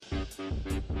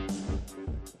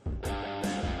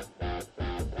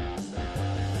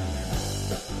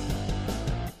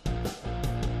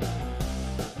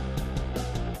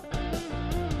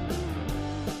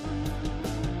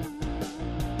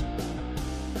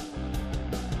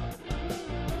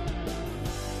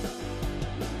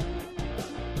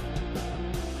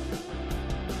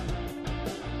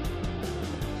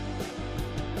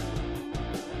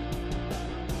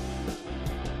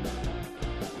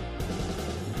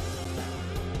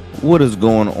What is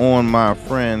going on, my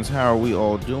friends? How are we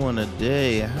all doing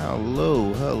today? Hello.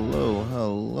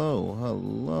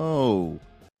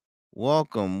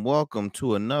 Welcome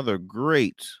to another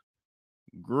great,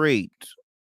 great,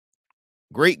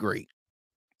 great, great,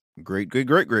 great, great,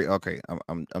 great, great. Okay,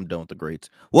 I'm done with the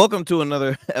greats. Welcome to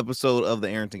another episode of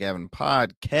the Arrington Gavin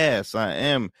podcast. I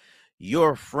am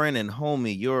your friend and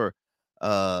homie, your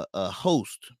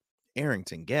host,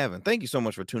 Arrington Gavin. Thank you so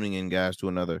much for tuning in, guys, to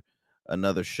another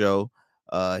show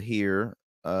here.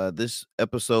 This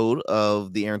episode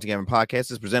of the Arrington Gavin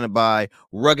podcast is presented by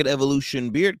Rugged Evolution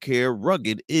Beard Care.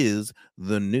 Rugged is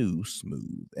the new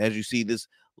smooth. As you see, this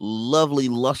lovely,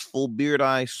 lustful beard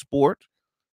eye sport.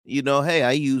 Hey,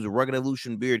 I use Rugged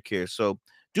Evolution Beard Care. So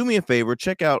do me a favor,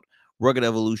 check out Rugged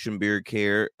Evolution Beard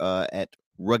Care at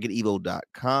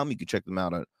ruggedevo.com. You can check them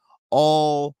out at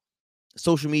all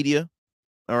social media.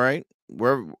 All right,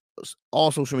 wherever,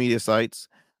 all social media sites.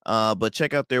 But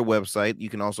check out their website. You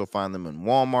can also find them in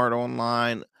Walmart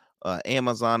online,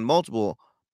 Amazon, multiple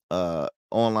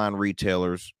online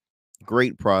retailers.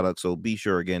 Great product. So be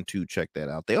sure again to check that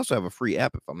out. They also have a free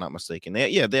app, if I'm not mistaken.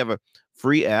 They have a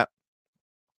free app.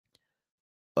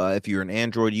 If you're an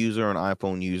Android user or an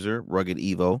iPhone user, Rugged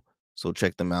Evo. So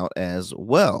check them out as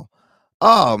well.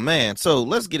 Oh man, so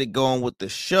let's get it going with the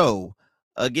show.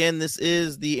 Again, this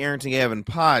is the Arrington Gavin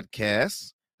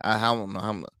podcast. How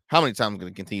many times I'm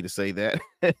going to continue to say that?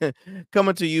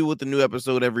 Coming to you with the new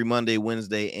episode every Monday,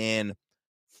 Wednesday, and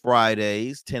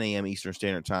Fridays, 10 a.m. Eastern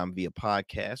Standard Time via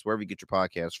podcast, wherever you get your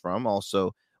podcast from.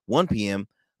 Also, 1 p.m.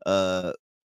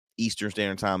 Eastern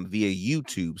Standard Time via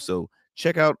YouTube. So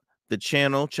check out the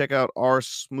channel. Check out our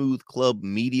Smooth Club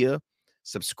Media.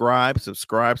 Subscribe.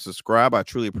 I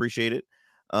truly appreciate it.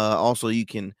 Also, you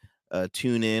can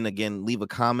tune in again, leave a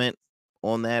comment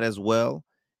on that as well.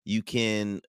 You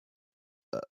can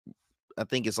I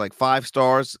think it's like 5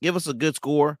 stars. Give us a good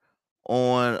score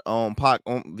on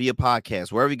via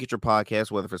podcast, wherever you get your podcast,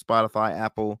 whether for Spotify,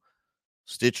 Apple,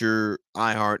 Stitcher,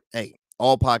 iHeart, hey,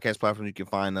 all podcast platforms, you can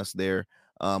find us there.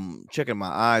 Checking my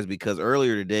eyes because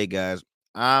earlier today, guys,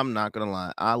 I'm not gonna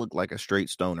lie, I look like a straight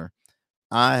stoner.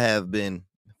 I have been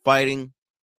fighting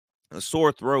a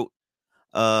sore throat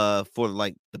for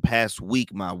like the past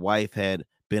week. My wife had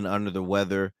been under the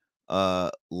weather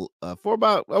for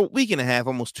about a week and a half,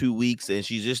 almost 2 weeks, and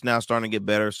she's just now starting to get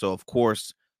better. So of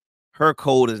course her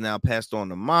cold is now passed on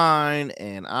to mine,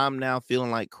 and I'm now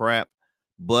feeling like crap,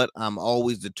 but I'm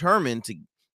always determined to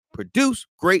produce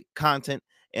great content,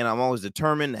 and I'm always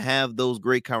determined to have those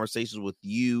great conversations with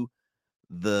you,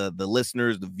 the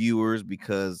listeners, the viewers,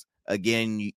 because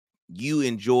again,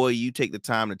 you take the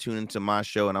time to tune into my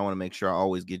show, and I want to make sure I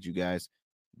always get you guys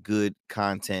good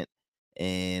content.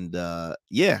 And I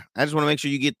just want to make sure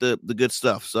you get the good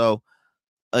stuff. So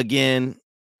again,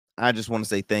 I just want to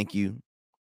say thank you.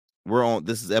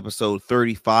 This is episode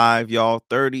 35, y'all.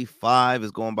 35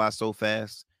 is going by so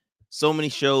fast. So many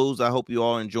shows. I hope you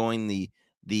all enjoying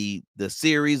the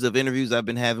series of interviews I've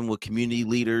been having with community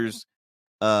leaders.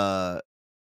 Some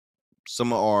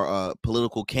are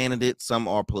political candidates, some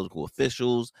are political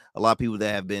officials, a lot of people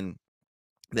that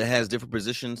has different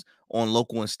positions on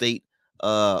local and state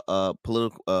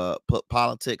political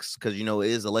politics, because it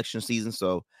is election season.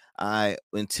 So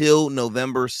until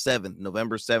November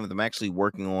 7th, I'm actually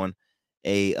working on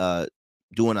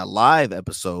doing a live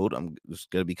episode. It's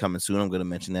going to be coming soon. I'm going to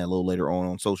mention that a little later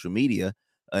on social media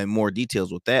and more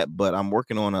details with that. But I'm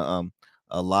working on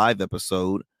a live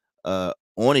episode on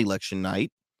election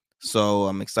night. So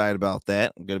I'm excited about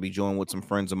that. I'm going to be joined with some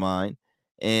friends of mine,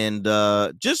 and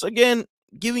just again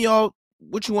giving y'all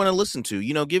what you want to listen to.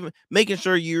 Making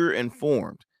sure you're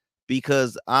informed,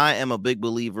 because I am a big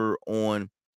believer on,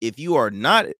 if you are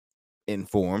not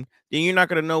informed, then you're not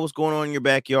going to know what's going on in your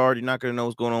backyard. You're not going to know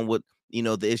what's going on with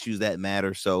the issues that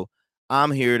matter. So I'm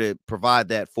here to provide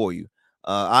that for you.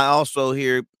 I also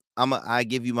I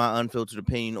give you my unfiltered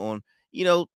opinion on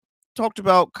talked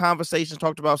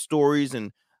about stories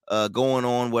and going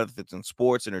on, whether it's in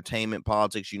sports, entertainment,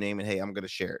 politics, you name it. Hey, I'm going to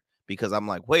share it, because I'm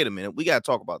like, wait a minute, we got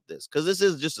to talk about this, because this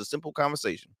is just a simple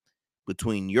conversation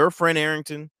between your friend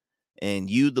Arrington and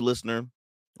you, the listener,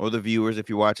 or the viewers, if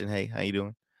you're watching. Hey, how you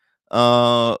doing?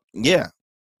 That's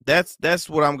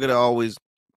what I'm going to always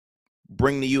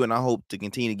bring to you, and I hope to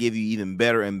continue to give you even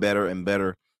better and better and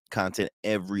better content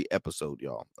every episode,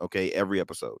 y'all. Okay, every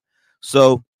episode.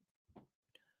 So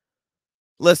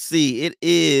let's see. It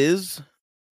is,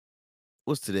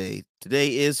 what's today?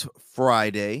 Today is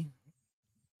Friday,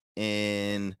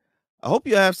 and I hope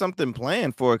you have something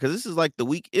planned for it, because this is like the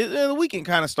week. The weekend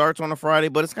kind of starts on a Friday,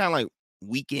 but it's kind of like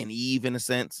weekend eve in a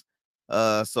sense.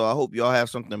 So I hope y'all have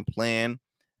something planned.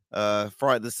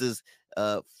 Friday. This is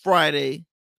Friday,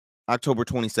 October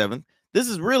 27th. This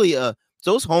is really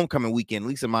so it's homecoming weekend, at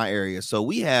least in my area. So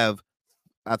we have,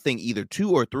 I think, either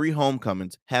 2 or 3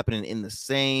 homecomings happening in the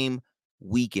same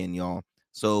weekend, y'all.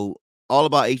 So all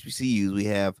about HBCUs. We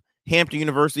have Hampton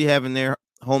University having their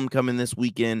homecoming this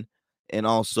weekend, and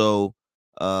also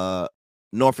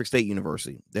Norfolk State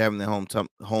University. They're having their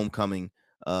homecoming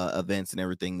events and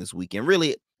everything this weekend.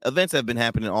 Really, events have been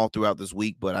happening all throughout this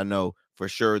week, but I know for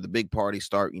sure the big parties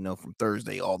start, from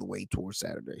Thursday all the way towards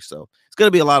Saturday. So it's going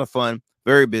to be a lot of fun,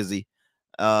 very busy.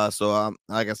 So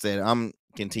like I said, I'm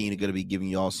going to be giving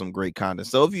you all some great content.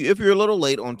 So if you're a little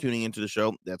late on tuning into the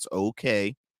show, that's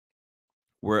okay.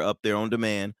 We're up there on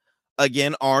demand.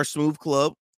 Again, our Smooth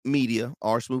Club Media.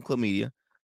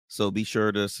 So be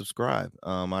sure to subscribe.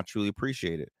 I truly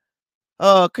appreciate it.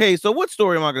 Okay, so what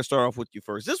story am I going to start off with you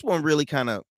first? This one really kind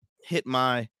of hit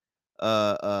my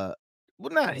well,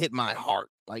 not hit my heart.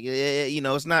 Like,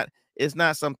 it's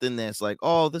not something that's like,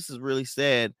 oh, this is really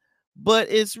sad, but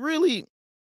it's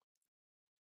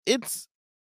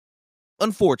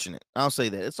unfortunate. I'll say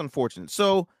that. It's unfortunate.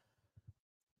 So,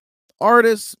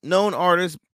 known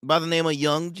artist by the name of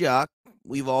Yung Joc.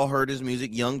 We've all heard his music.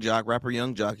 Yung Joc, rapper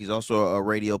Yung Joc. He's also a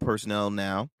radio personnel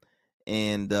now,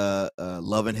 and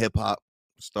love and hip hop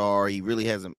star. He really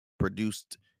hasn't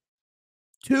produced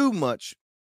too much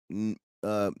a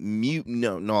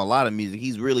lot of music.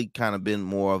 He's really kind of been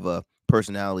more of a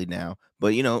personality now,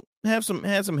 but had some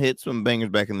hits, some bangers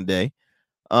back in the day.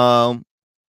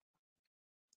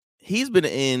 He's been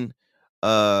in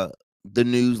the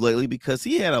news lately because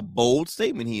he had a bold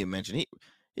statement he had mentioned.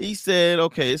 He said,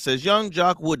 okay, it says Yung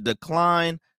Joc would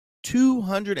decline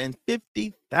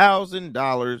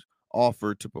 $250,000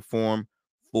 offered to perform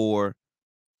for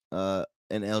an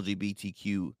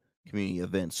LGBTQ community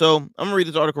event. So I'm gonna read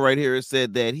this article right here. It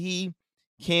said that he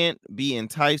can't be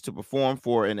enticed to perform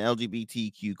for an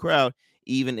LGBTQ crowd,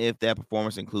 even if that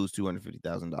performance includes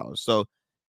 $250,000. So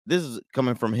this is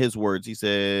coming from his words. He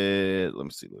said,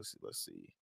 let's see.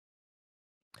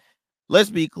 Let's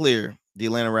be clear, the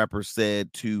Atlanta rapper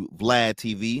said to Vlad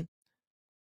TV,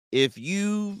 if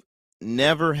you've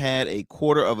never had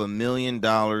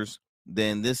 $250,000,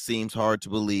 then this seems hard to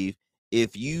believe.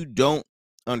 If you don't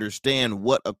understand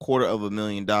what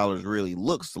 $250,000 really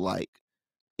looks like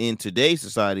in today's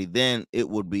society, then it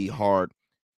would be hard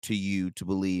to you to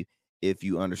believe if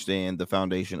you understand the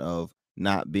foundation of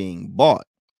not being bought.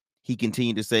 He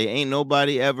continued to say, ain't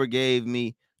nobody ever gave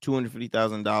me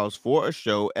 $250,000 for a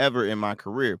show ever in my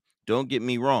career. Don't get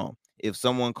me wrong. If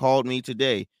someone called me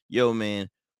today, yo, man,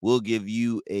 we'll give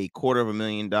you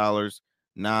 $250,000.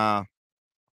 Nah,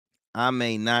 I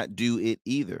may not do it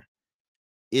either.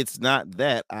 It's not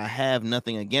that I have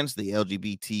nothing against the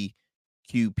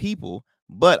LGBTQ people,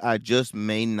 but I just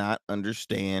may not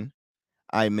understand.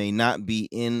 I may not be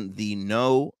in the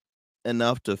know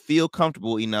enough to feel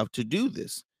comfortable enough to do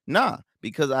this. Nah,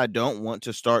 because I don't want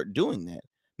to start doing that.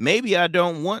 Maybe I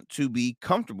don't want to be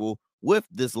comfortable with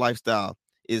this lifestyle.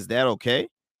 Is that okay?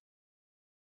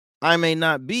 I may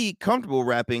not be comfortable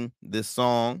rapping this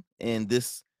song, and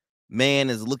this man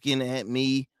is looking at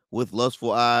me with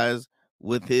lustful eyes,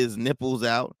 with his nipples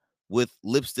out, with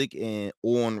lipstick and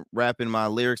on rapping my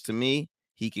lyrics to me,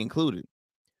 he concluded.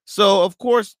 So, of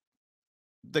course,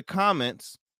 the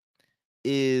comments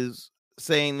is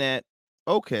saying that,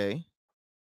 okay,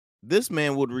 this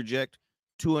man would reject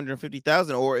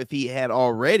 250,000, or if he had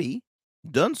already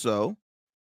done so,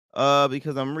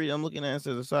 because I'm looking at it,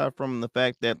 says aside from the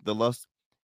fact that the lust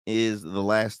is the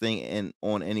last thing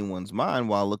on anyone's mind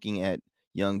while looking at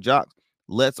Yung Joc,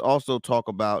 let's also talk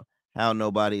about how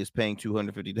nobody is paying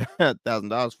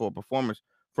 $250,000 for a performance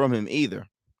from him either.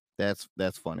 That's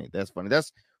funny. That's funny.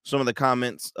 That's some of the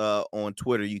comments on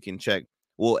Twitter. You can check.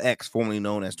 Well, X, formerly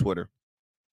known as Twitter.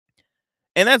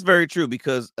 And that's very true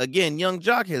because, again, Yung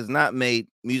Joc has not made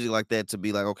music like that to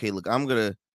be like, okay, look, I'm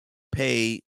going to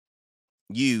pay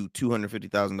you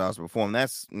 $250,000 to perform.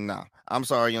 That's nah. I'm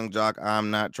sorry, Yung Joc.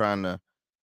 I'm not trying to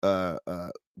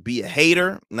be a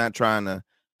hater. Not trying to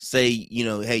say,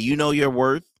 hey, your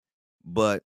worth,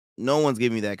 but no one's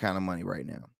giving me that kind of money right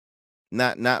now.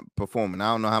 Not performing.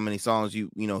 I don't know how many songs he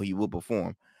will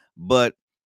perform, but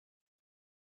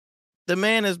the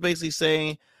man is basically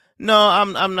saying, no,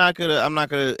 I'm not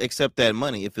gonna accept that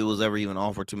money if it was ever even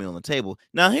offered to me on the table.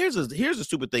 Now here's a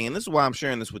stupid thing, and this is why I'm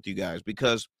sharing this with you guys,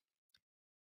 because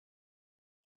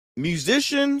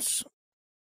musicians,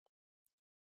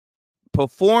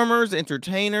 performers,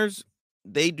 entertainers,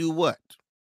 they do what?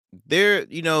 They're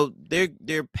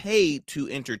paid to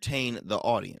entertain the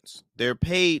audience. They're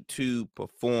paid to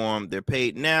perform. They're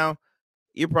paid. Now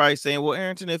you're probably saying, well,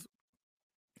 Arrington,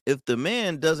 if the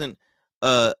man doesn't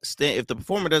stand, if the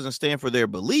performer doesn't stand for their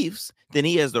beliefs, then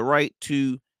he has the right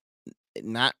to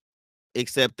not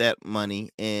accept that money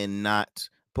and not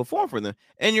perform for them.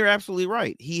 And you're absolutely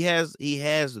right. He has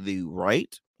the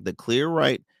right, the clear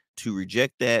right to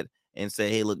reject that and say,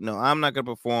 hey, look, no, I'm not gonna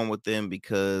perform with them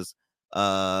because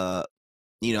I'm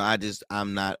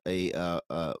not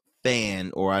a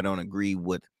fan, or I don't agree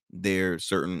with their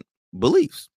certain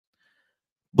beliefs.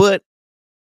 But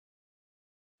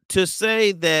to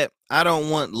say that I don't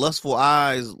want lustful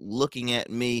eyes looking at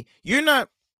me, you're not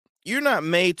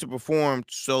made to perform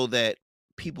so that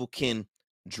people can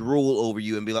drool over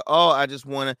you and be like, oh, I just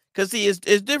want to. Because see, it's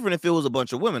different if it was a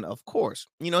bunch of women, of course.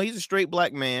 He's a straight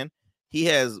black man. He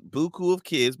has buku of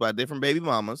kids by different baby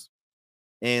mamas,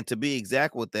 and to be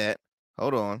exact with that,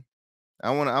 hold on. I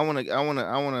want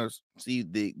to see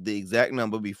the exact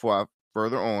number before I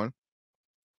further on.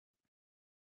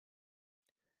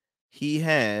 He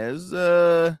has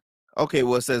okay,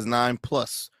 well, it says 9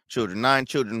 plus children. 9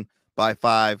 children by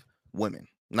 5 women.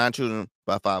 9 children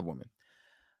by 5 women.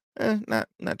 Not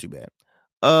too bad.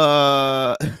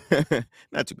 Uh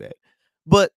Not too bad.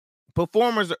 But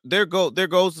performers, their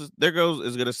goals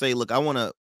is gonna say, look, I want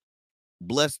to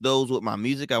bless those with my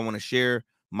music. I want to share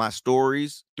my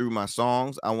stories through my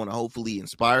songs. I want to hopefully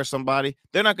inspire somebody.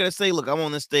 They're not going to say, look, I'm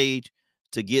on the stage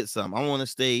to get some. I'm on the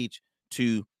stage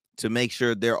to make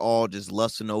sure they're all just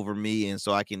lusting over me, and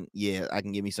so I can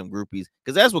get me some groupies,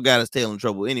 because that's what got us tail in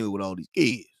trouble anyway with all these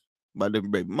kids by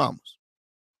different baby mamas.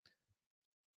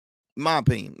 My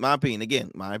opinion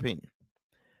again, my opinion.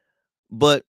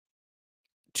 But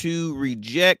to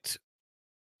reject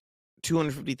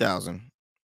 250,000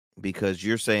 because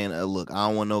you're saying, look, I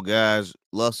don't want no guys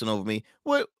lusting over me.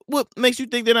 What makes you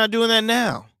think they're not doing that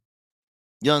now,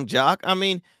 Young Joc? I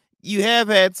mean, you have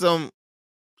had some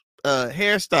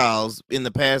hairstyles in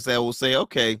the past that will say,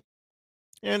 okay,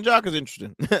 Young Joc is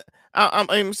interesting. I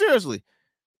mean, seriously,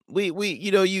 we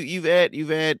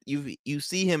you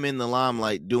see him in the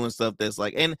limelight doing stuff that's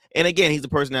like, and again, he's a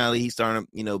personality. He's starting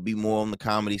to be more on the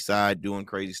comedy side, doing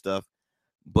crazy stuff.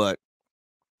 But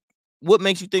what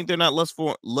makes you think they're not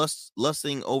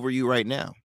lusting over you right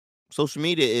now? Social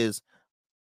media is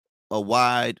a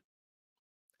wide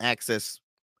access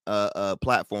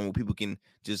platform where people can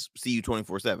just see you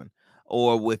 24/7.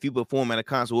 Or if you perform at a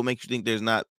concert, what makes you think there's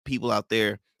not people out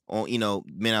there, on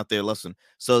men out there lusting?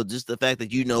 So just the fact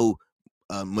that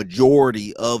a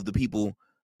majority of the people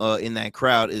in that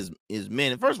crowd is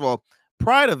men. And first of all,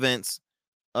 pride events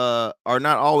are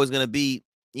not always going to be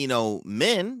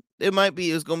men.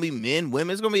 It's going to be men,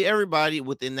 women, it's going to be everybody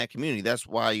within that community. That's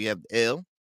why you have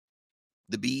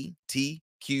the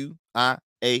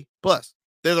BTQIA plus.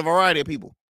 There's a variety of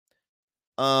people.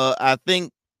 I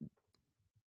think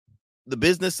the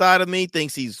business side of me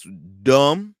thinks he's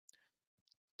dumb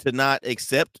to not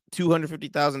accept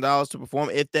 $250,000 to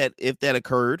perform if that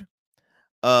occurred.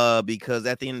 Because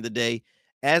at the end of the day,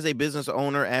 as a business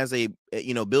owner, as a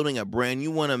building a brand, you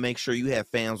want to make sure you have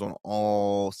fans on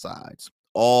all sides,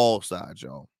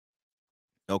 y'all.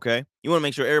 Okay, you want to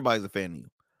make sure everybody's a fan of you.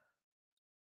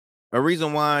 A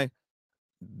reason why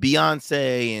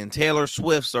Beyonce and Taylor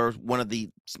Swift are one of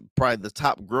probably the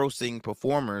top grossing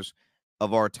performers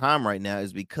of our time right now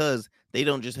is because they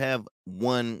don't just have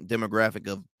one demographic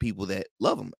of people that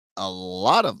love them. A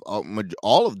lot of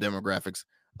all of demographics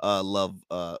love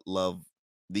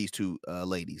these two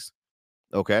ladies.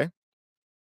 Okay,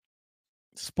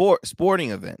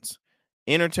 sporting events,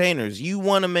 entertainers. You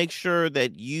want to make sure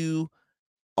that you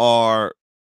are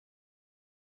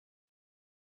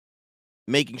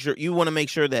make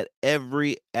sure that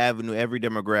every avenue, every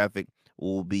demographic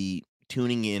will be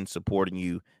tuning in, supporting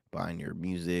you, buying your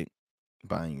music,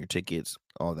 buying your tickets,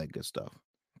 all that good stuff.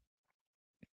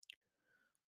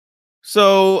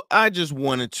 So I just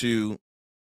wanted to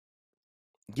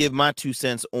give my 2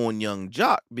 cents on Young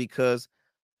Joc, because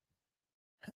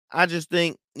I just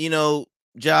think,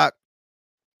 Joc,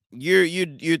 you're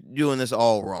doing this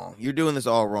all wrong. You're doing this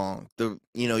all wrong.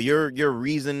 Your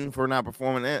reason for not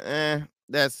performing,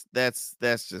 that's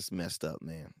just messed up,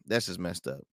 man. That's just messed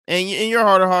up. And in your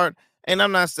heart of heart, and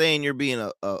I'm not saying you're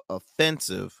being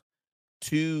offensive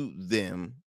to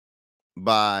them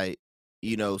by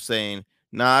saying,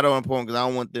 nah, I don't want perform because I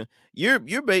don't want them.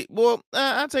 Well,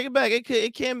 I take it back.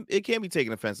 It can be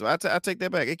taken offensive. I take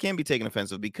that back. It can be taken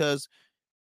offensive, because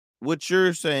what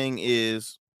you're saying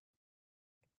is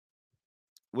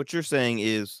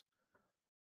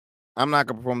I'm not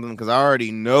gonna perform them because I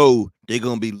already know they're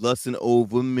gonna be lusting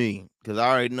over me, because I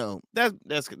already know. That's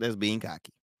being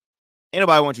cocky. Ain't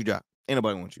nobody want you, Joc. Ain't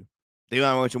nobody want you. They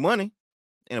don't want your money.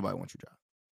 Ain't nobody want you,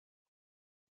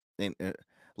 Joc. And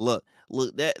look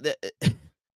that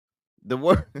the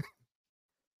word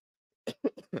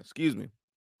excuse me.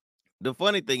 The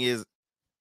funny thing is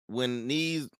when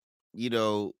these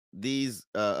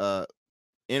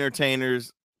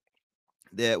entertainers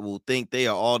that will think they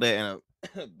are all that in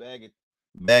a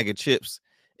bag of chips.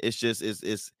 It's just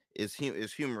it's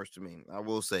humorous to me. I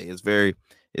will say it's very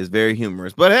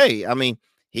humorous. But hey, I mean,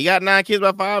 he got 9 kids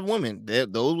by 5 women.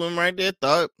 Those women right there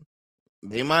thought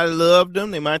they might have loved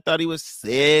him. They might have thought he was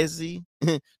sassy.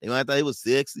 They might have thought he was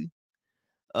sexy.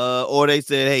 Or they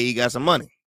said, hey, he got some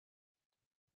money.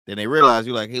 Then they realized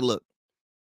you're like, hey, look,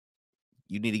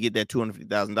 you need to get that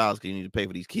 $250,000 because you need to pay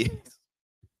for these kids.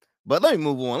 But let me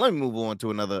move on. Let me move on to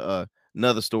another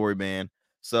story, man.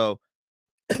 So,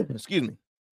 excuse me.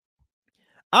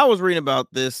 I was reading about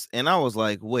this and I was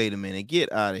like, wait a minute,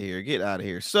 get out of here, get out of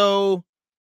here. So,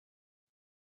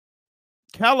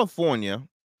 California.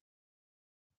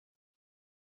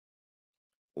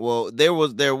 Well, there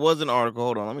was an article.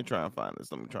 Hold on, let me try and find this.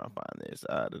 Let me try and find this.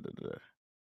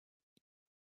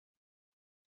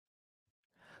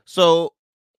 So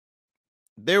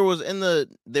there was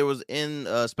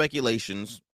in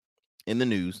speculations in the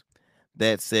news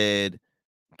that said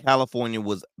California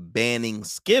was banning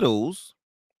Skittles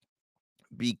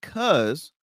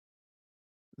because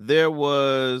there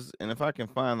was, and if I can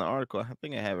find the article, I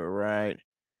think I have it right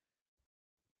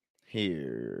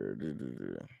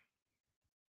here.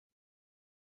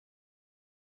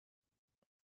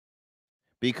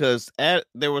 Because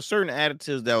there were certain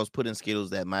additives that was put in Skittles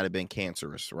that might have been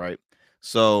cancerous, right?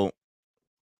 So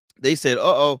they said,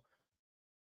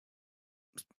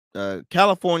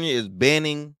 California is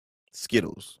banning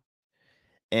Skittles.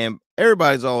 And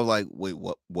everybody's always like, wait,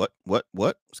 what?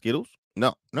 Skittles?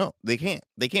 No, they can't.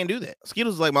 They can't do that.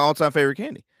 Skittles is like my all-time favorite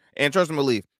candy. And trust and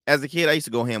believe, as a kid, I used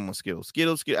to go ham on Skittles.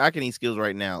 Skittles, I can eat Skittles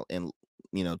right now, and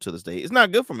to this day. It's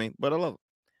not good for me, but I love it.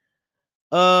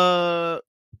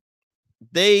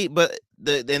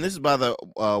 And this is by the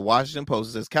Washington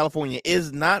Post. It says California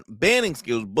is not banning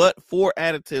Skittles, but 4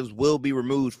 additives will be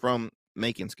removed from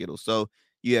making Skittles. So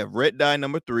you have red dye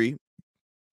number 3,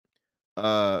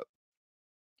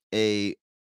 a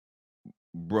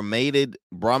bromated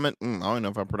I don't know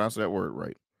if I pronounced that word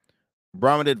right.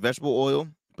 Bromated vegetable oil,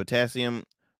 potassium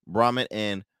bromate,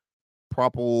 and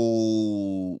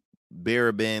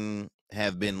propylbaraben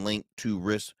have been linked to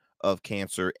risk of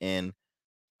cancer and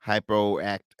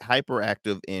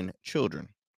hyperactive in children.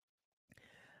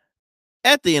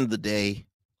 At the end of the day,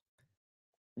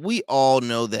 we all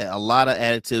know that a lot of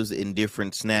additives in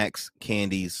different snacks,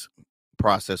 candies,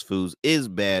 processed foods is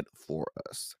bad for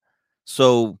us.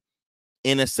 So,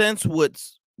 in a sense,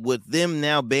 with them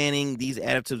now banning these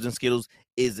additives in Skittles,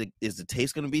 is the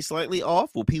taste going to be slightly off?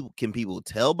 Can people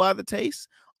tell by the taste?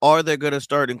 Are they going to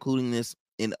start including this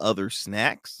in other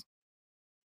snacks?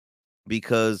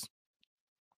 Because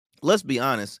let's be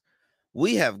honest,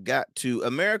 we have got to.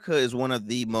 America is one of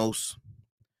the most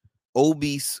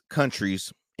obese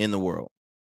countries in the world,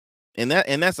 and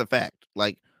that's a fact.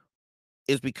 Like,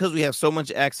 it's because we have so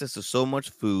much access to so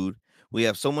much food. We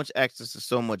have so much access to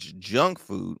so much junk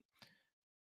food.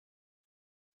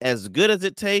 As good as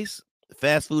it tastes,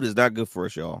 fast food is not good for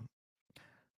us, y'all.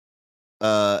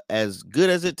 As good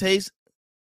as it tastes,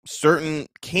 certain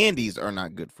candies are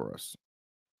not good for us.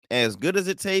 As good as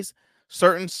it tastes,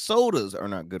 certain sodas are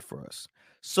not good for us.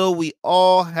 So we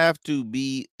all have to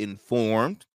be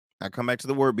informed. I come back to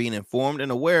the word being informed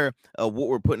and aware of what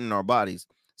we're putting in our bodies.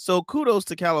 So kudos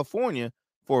to California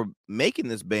for making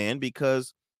this ban,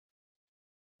 because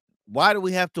why do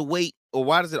we have to wait, or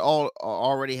why does it all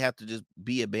already have to just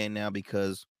be a ban now?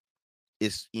 Because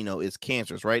it's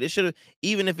cancerous, right? It should have,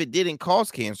 even if it didn't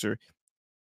cause cancer,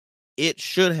 it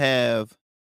should have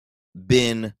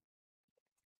been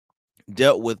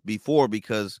dealt with before,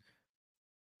 because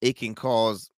it can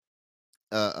cause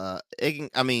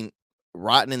rotten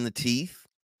in the teeth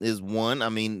is one. I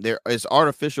mean, there is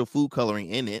artificial food coloring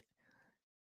in it.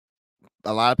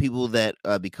 A lot of people that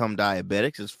become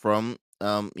diabetics is from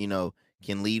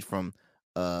can lead from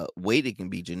weight. It can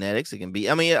be genetics. It can be,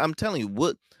 I mean, I'm telling you,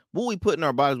 what we put in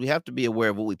our bodies, we have to be aware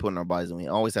of what we put in our bodies, and we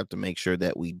always have to make sure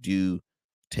that we do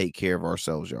take care of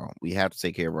ourselves, y'all. We have to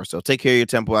take care of ourselves. Take care of your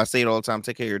temple. I say it all the time.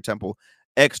 Take care of your temple,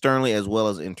 externally as well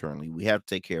as internally. We have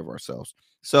to take care of ourselves.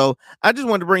 So I just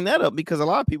wanted to bring that up, because a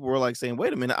lot of people were like saying,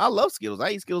 wait a minute, I love Skittles.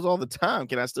 I eat Skittles all the time.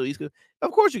 Can I still eat Skittles?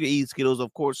 Of course you can eat Skittles.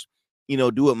 Of course,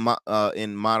 do it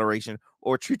in moderation,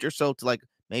 or treat yourself to like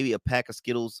maybe a pack of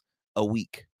Skittles a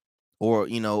week, or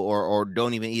or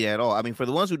don't even eat at all. I mean, for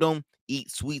the ones who don't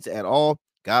eat sweets at all,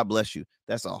 God bless you.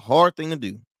 That's a hard thing to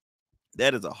do.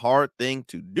 That is a hard thing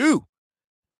to do.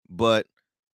 But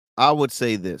I would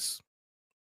say this.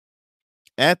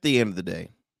 At the end of the day,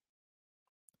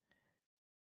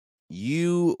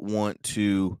 you want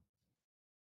to,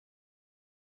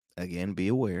 again, be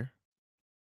aware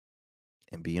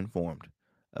and be informed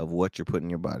of what you're putting in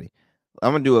your body.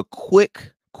 I'm going to do a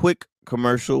quick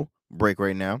commercial break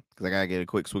right now because I got to get a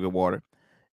quick swig of water.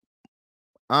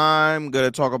 I'm going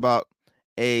to talk about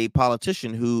a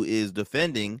politician who is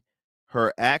defending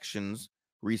her actions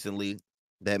recently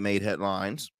that made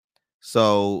headlines.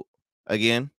 So,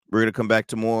 again, we're going to come back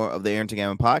to more of the Arrington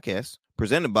Gavin podcast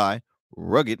presented by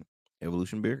Rugged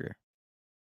Evolution Beer Care.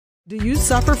 Do you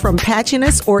suffer from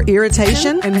patchiness or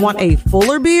irritation and want a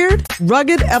fuller beard?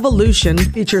 Rugged Evolution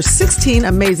features 16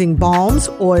 amazing balms,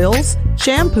 oils,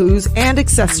 shampoos, and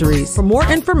accessories. For more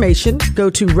information, go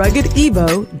to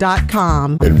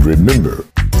ruggedevo.com. And remember,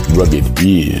 rugged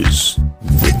is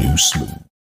the new smooth.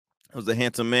 That was a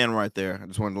handsome man right there. I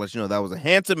just wanted to let you know that was a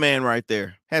handsome man right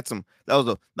there. Handsome. That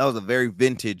was a very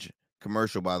vintage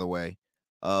commercial, by the way,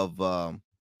 of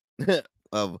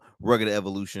of Rugged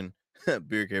Evolution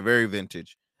Beer Care. Very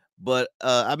vintage. But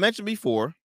I mentioned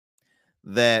before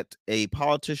that a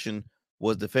politician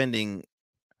was defending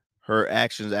her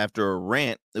actions after a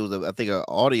rant. It was, I think, an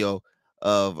audio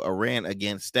of a rant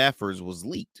against staffers was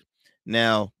leaked.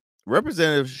 Now,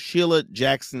 Representative Sheila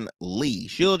Jackson Lee.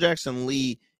 Sheila Jackson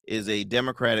Lee is a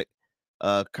Democratic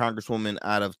congresswoman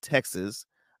out of Texas.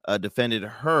 Defended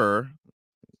her.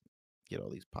 Get all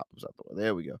these pop-ups out the way.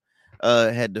 There we go.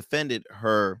 Had defended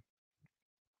herself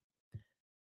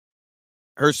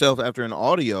after an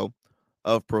audio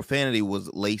of profanity was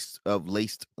laced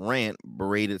rant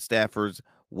berated staffers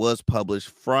was published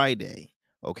Friday.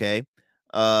 Okay,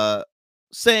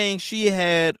 saying she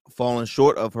had fallen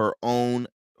short of her own.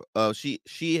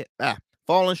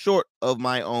 Fallen short of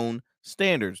my own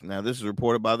standards. Now, this is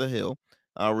reported by The Hill.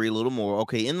 I'll read a little more.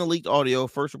 Okay, in the leaked audio,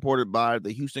 first reported by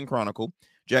the Houston Chronicle,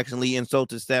 Jackson Lee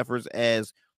insulted staffers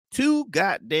as two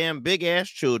goddamn big ass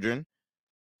children.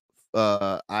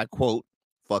 I quote,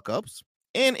 fuck ups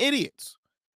and idiots.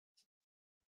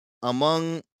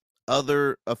 Among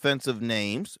other offensive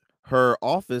names, her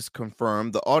office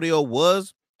confirmed the audio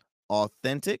was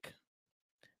authentic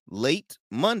late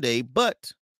Monday,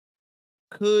 but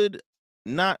could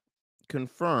not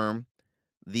confirm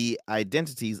the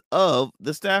identities of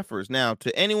the staffers. Now,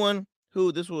 to anyone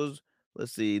who this was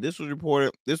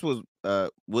reported, this was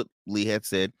what Lee had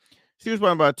said. She was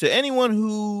talking about, to anyone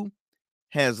who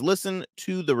has listened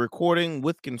to the recording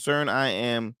with concern, I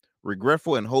am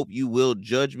regretful and hope you will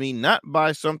judge me not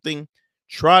by something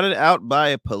trotted out by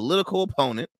a political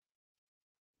opponent.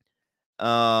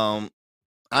 I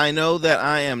know that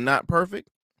I am not perfect.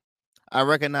 I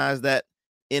recognize that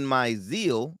in my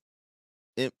zeal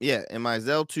to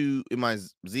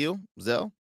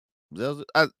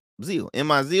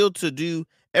do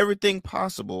everything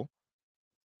possible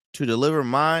to deliver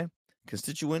my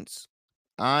constituents,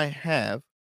 I have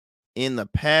in the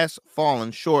past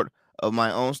fallen short of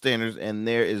my own standards, and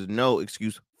there is no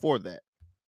excuse for that.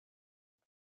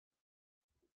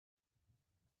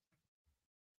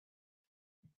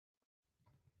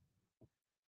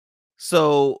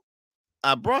 So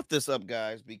I brought this up,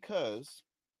 guys, because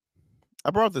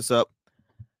it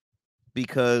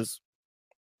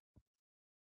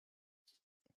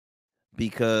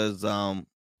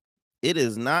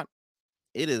is not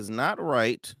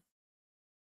right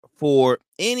for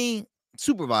any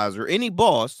supervisor, any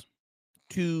boss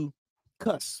to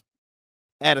cuss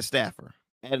at a staffer,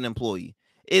 at an employee.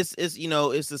 It's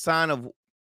a sign of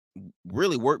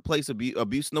really workplace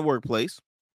abuse in the workplace.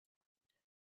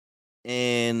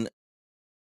 And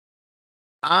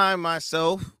I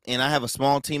myself, and I have a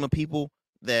small team of people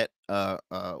that a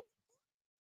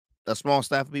small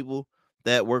staff of people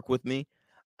that work with me.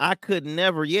 I could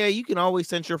never, you can always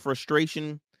sense your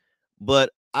frustration,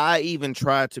 but I even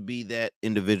try to be that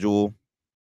individual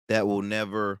that will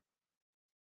never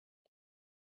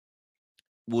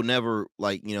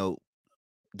like,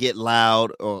 get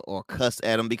loud or cuss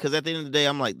at them, because at the end of the day,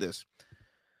 I'm like this.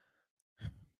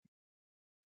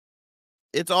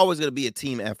 It's always going to be a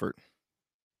team effort.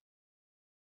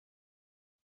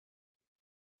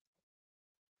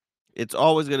 It's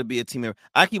always going to be a team effort.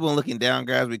 I keep on looking down,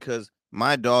 guys, because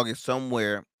my dog is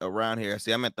somewhere around here.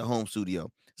 See, I'm at the home studio.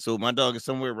 So my dog is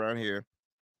somewhere around here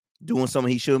doing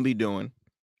something he shouldn't be doing.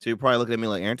 So you're probably looking at me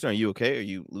like, Arrington, are you okay? Are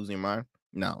you losing your mind?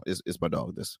 No, it's my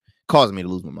dog that's causing me to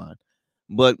lose my mind.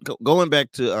 But going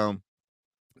back to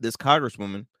this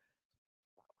congresswoman,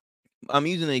 I'm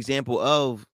using an example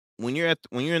of when you're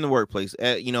in the workplace.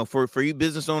 For you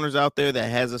business owners out there that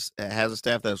has a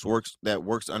staff that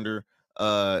works under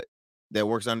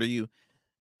you.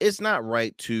 it's not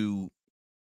right to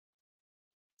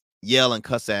yell and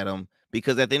cuss at them,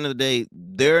 because at the end of the day,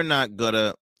 they're not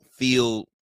gonna feel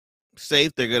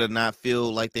safe. They're gonna not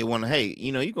feel like they want to. Hey,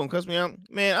 you gonna cuss me out,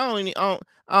 man? I don't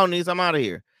need this. I'm out of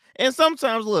here. And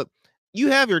sometimes, look, you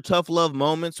have your tough love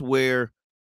moments where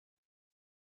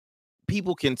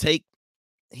people can take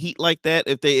heat like that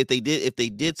if they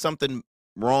did something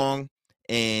wrong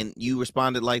and you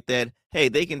responded like that. Hey,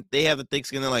 they have the thick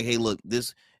skin. They're like, hey, look,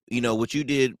 this, what you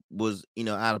did was,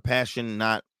 out of passion,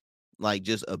 not like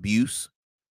just abuse.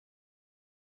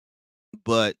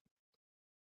 But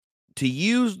to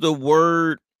use the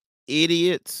word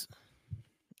idiots,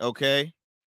 okay,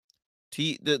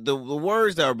 the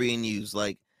words that are being used,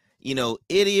 like,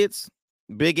 idiots,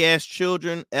 big ass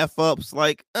children, f ups,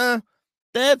 like,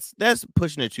 that's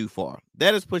pushing it too far.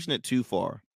 That is pushing it too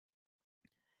far.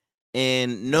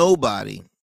 And nobody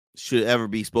should ever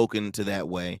be spoken to that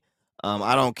way.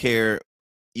 I don't care.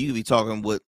 You could be talking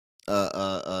with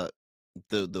the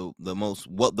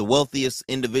wealthiest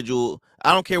individual.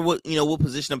 I don't care what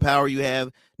position of power you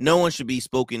have. No one should be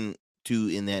spoken to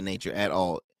in that nature at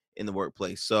all in the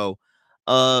workplace. So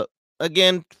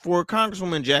again, for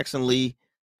Congresswoman Jackson Lee,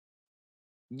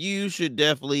 you should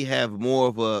definitely have more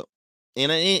of a,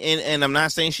 and I'm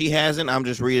not saying she hasn't. I'm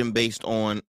just reading based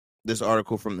on this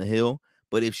article from The Hill.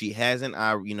 But if she hasn't,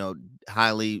 I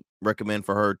highly recommend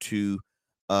for her to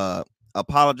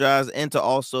apologize and to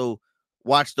also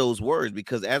watch those words,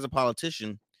 because as a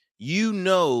politician,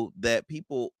 that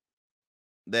people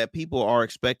are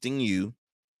expecting you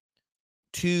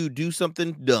to do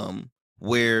something dumb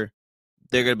where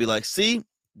they're gonna be like, see,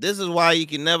 this is why you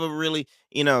can never really,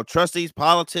 trust these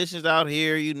politicians out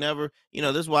here. You never,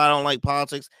 this is why I don't like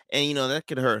politics. And that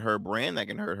could hurt her brand, that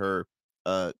can hurt her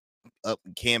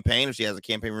campaign if she has a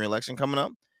campaign reelection coming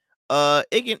up.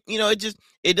 It can,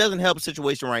 it doesn't help the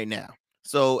situation right now.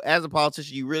 So as a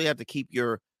politician, you really have to keep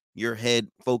your head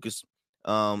focused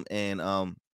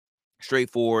and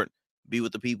straightforward, be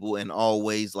with the people, and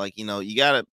always, like, you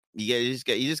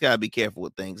just gotta be careful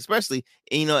with things, especially,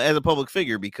 as a public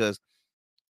figure, because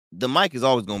the mic is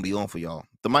always gonna be on for y'all.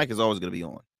 The mic is always gonna be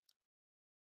on.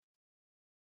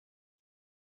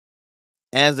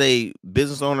 As a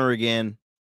business owner, again,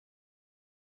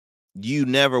 you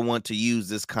never want to use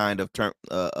this kind of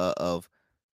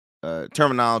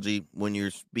terminology when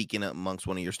you're speaking amongst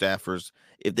one of your staffers.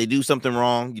 If they do something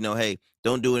wrong, hey,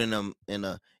 don't do it in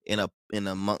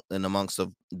amongst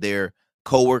of their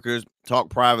coworkers. Talk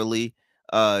privately.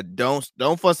 Don't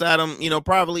fuss at them,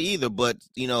 privately either. But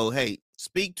hey,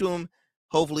 speak to them.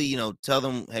 Hopefully, tell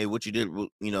them, hey, what you did,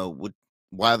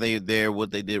 why they're there,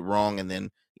 what they did wrong, and then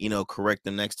correct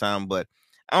them next time. But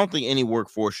I don't think any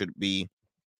workforce should be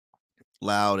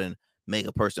loud and make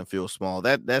a person feel small.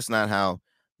 That's not how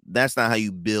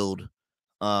you build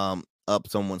up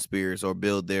someone's spirits, or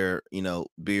build their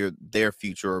build their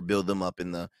future, or build them up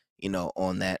in the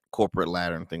on that corporate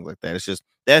ladder and things like that.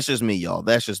 That's just me, y'all.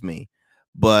 That's just me.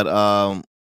 But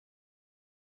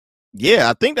yeah,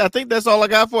 I think that's all I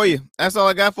got for you. That's all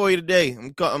I got for you today.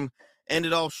 I'm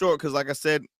ended off short because, like I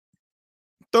said,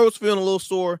 throat's feeling a little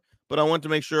sore, but I want to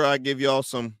make sure I give y'all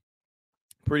some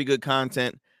pretty good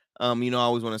content. I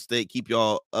always want to keep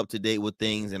y'all up to date with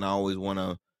things, and I always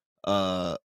want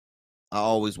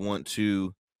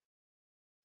to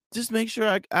just make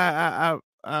sure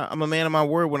I'm a man of my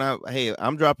word when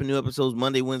I'm dropping new episodes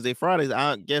Monday, Wednesday, Fridays.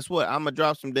 Guess what? I'm gonna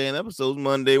drop some damn episodes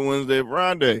Monday, Wednesday,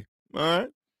 Friday. All right.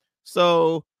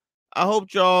 So I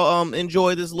hope y'all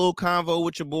enjoy this little convo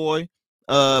with your boy.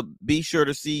 Be sure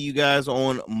to see you guys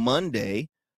on Monday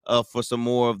for some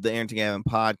more of the Arrington Gavin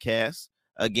podcast.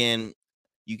 Again,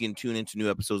 you can tune into new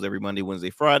episodes every Monday,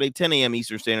 Wednesday, Friday, 10 a.m.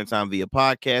 Eastern Standard Time via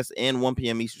podcast, and 1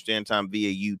 p.m. Eastern Standard Time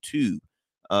via YouTube.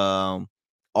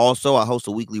 Also, I host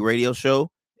a weekly radio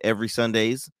show every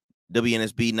Sundays,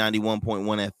 WNSB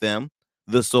 91.1 FM,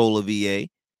 the soul of VA.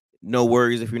 No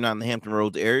worries if you're not in the Hampton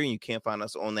Roads area and you can't find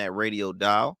us on that radio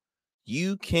dial.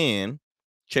 You can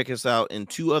check us out in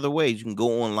two other ways. You can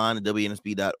go online to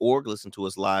WNSB.org, listen to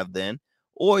us live then,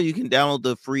 or you can download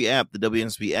the free app, the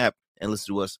WNSB app, and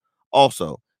listen to us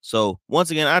also. So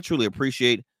once again, I truly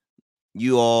appreciate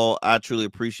you all. I truly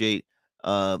appreciate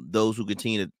those who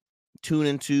continue to tune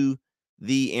into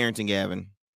the Arrington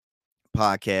Gavin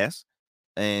podcast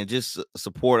and just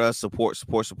support us. Support.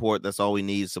 That's all we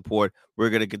need, support.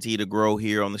 We're going to continue to grow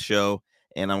here on the show,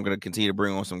 and I'm going to continue to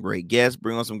bring on some great guests,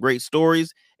 bring on some great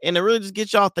stories, and to really just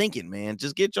get y'all thinking, man.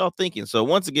 Just get y'all thinking. So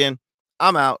once again,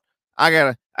 I'm out. I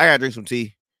gotta drink some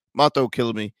tea. My throat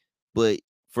killing me. But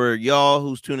for y'all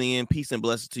who's tuning in, peace and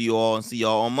blessings to you all, and see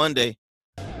y'all on Monday.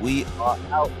 We are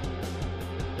out.